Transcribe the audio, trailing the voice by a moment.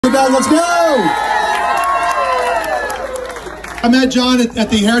Let's go! I met John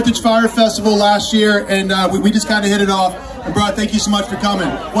at the Heritage Fire Festival last year, and we just kind of hit it off. And bro, thank you so much for coming.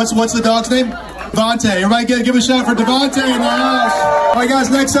 What's the dog's name? Devontae. Everybody give a shout for Devontae in the house. All right,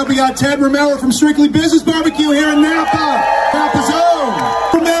 guys, next up we got Ted Romero from Strictly Business Barbecue here in Napa. Napa's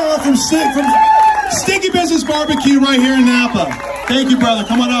own. Romero from Sticky Business Barbecue right here in Napa. Thank you, brother.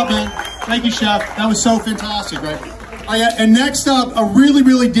 Come on up, man. Thank you, chef. That was so fantastic, right? Oh, yeah. And next up, a really,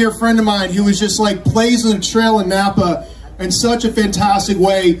 really dear friend of mine who was just like blazing the trail in Napa in such a fantastic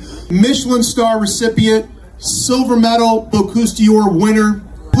way. Michelin star recipient, silver medal Bocuse d'Or winner.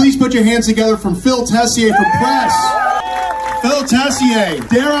 Please put your hands together from Phil Tessier from Press. Phil Tessier,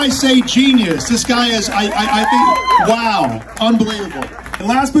 dare I say genius. This guy is, I think, wow, unbelievable. And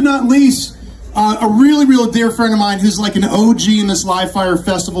last but not least, a really, real dear friend of mine who's like an OG in this live fire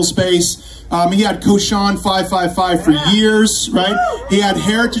festival space. He had Koshan 555 for years, right? He had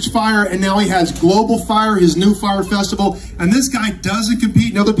Heritage Fire, and now he has Global Fire, his new fire festival. And this guy doesn't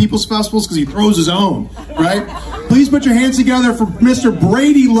compete in other people's festivals because he throws his own, right? Please put your hands together for Mr.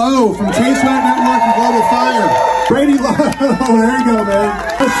 Brady Lowe from Taste Right Network and Global Fire. Brady Lowe, there you go,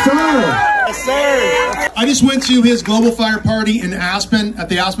 man. Yes, sir. Yes, sir. I just went to his Global Fire party in Aspen at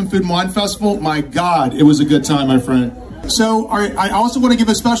the Aspen Food and Wine Festival. My God, it was a good time, my friend. So, I also want to give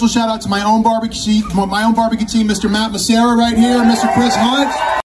a special shout out to my own barbecue team, Mr. Matt Macera right here, Mr. Chris Hunt.